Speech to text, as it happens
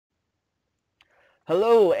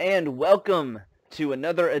Hello and welcome to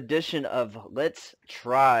another edition of Let's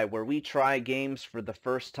Try, where we try games for the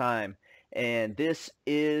first time. And this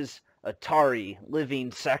is Atari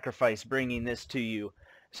Living Sacrifice bringing this to you.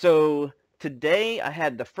 So today I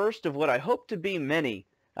had the first of what I hope to be many,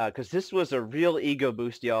 because this was a real ego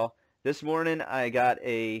boost, y'all. This morning I got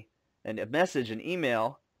a message, an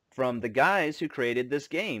email from the guys who created this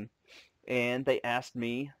game, and they asked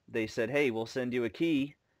me, they said, hey, we'll send you a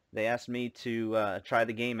key. They asked me to try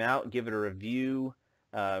the game out, give it a review,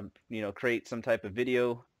 create some type of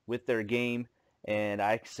video with their game. And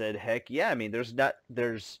I said, heck yeah. I mean, there's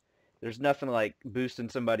nothing like boosting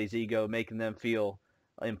somebody's ego, making them feel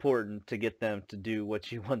important to get them to do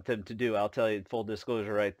what you want them to do. I'll tell you full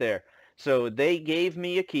disclosure right there. So they gave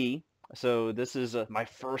me a key. So this is my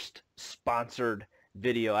first sponsored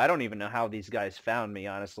video. I don't even know how these guys found me,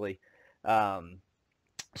 honestly. Um,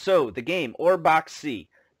 so the game Orbox C.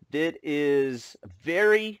 It is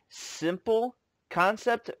very simple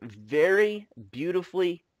concept, very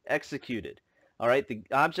beautifully executed. All right, the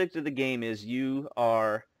object of the game is is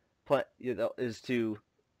to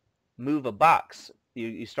move a box.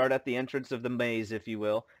 You start at the entrance of the maze, if you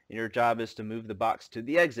will, and your job is to move the box to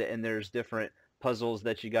the exit. And there's different puzzles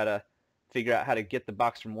that you gotta figure out how to get the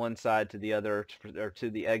box from one side to the other or to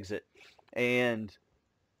the exit. And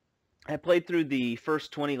I played through the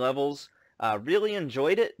first 20 levels. Really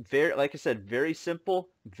enjoyed it. Very, like I said, very simple,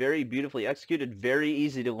 very beautifully executed, very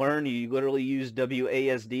easy to learn. You literally use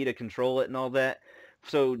WASD to control it and all that.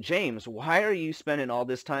 So, James, why are you spending all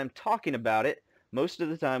this time talking about it? Most of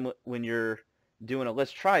the time when you're doing a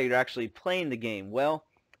let's try, you're actually playing the game. Well,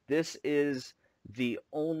 this is the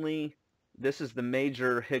only, this is the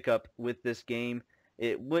major hiccup with this game.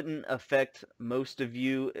 It wouldn't affect most of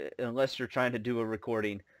you unless you're trying to do a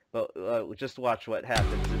recording. But just watch what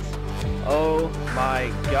happens. Oh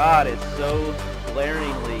my God, it's so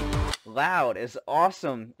blaringly loud. It's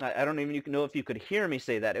awesome. I don't even know if you could hear me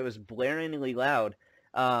say that. It was blaringly loud.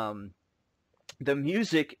 Um, the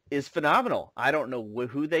music is phenomenal. I don't know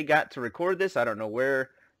who they got to record this. I don't know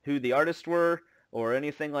who the artists were or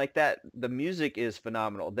anything like that. The music is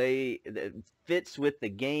phenomenal. It fits with the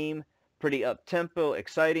game. Pretty up tempo,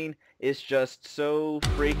 exciting. It's just so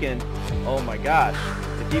freaking, oh my gosh.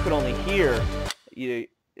 If you could only hear, you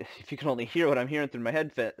if you can only hear what I'm hearing through my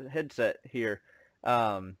headset here.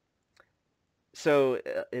 Um,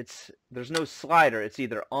 there's no slider. It's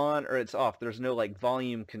either on or it's off. There's no like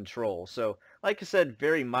volume control. So like I said,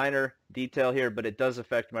 very minor detail here, but it does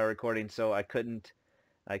affect my recording. So I couldn't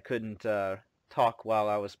talk while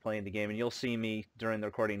I was playing the game, and you'll see me during the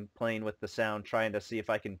recording playing with the sound, trying to see if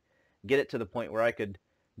I can get it to the point where I could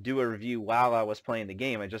do a review while I was playing the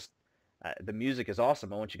game. The music is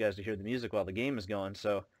awesome. I want you guys to hear the music while the game is going.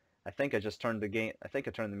 So I think I just turned the game. I think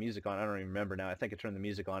I turned the music on. I don't even remember now. I think I turned the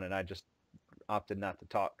music on, and I just opted not to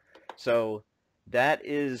talk. So that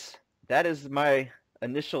is my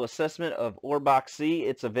initial assessment of Orbox C.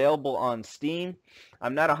 It's available on Steam.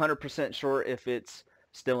 I'm not 100% sure if it's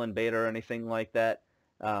still in beta or anything like that.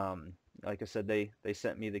 Like I said, they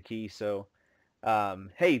sent me the key. So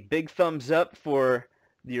hey, big thumbs up for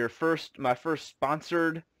my first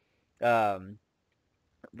sponsored um,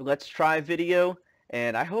 Let's Try video,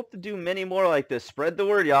 and I hope to do many more like this. Spread the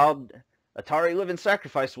word, y'all. Atari Living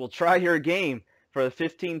Sacrifice will try your game for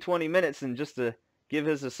 15-20 minutes and just to give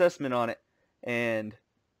his assessment on it. And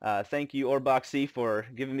thank you, Orbox C, for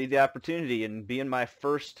giving me the opportunity and being my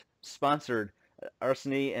first sponsored.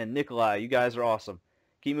 Arseny and Nikolai, you guys are awesome.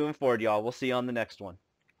 Keep moving forward, y'all. We'll see you on the next one.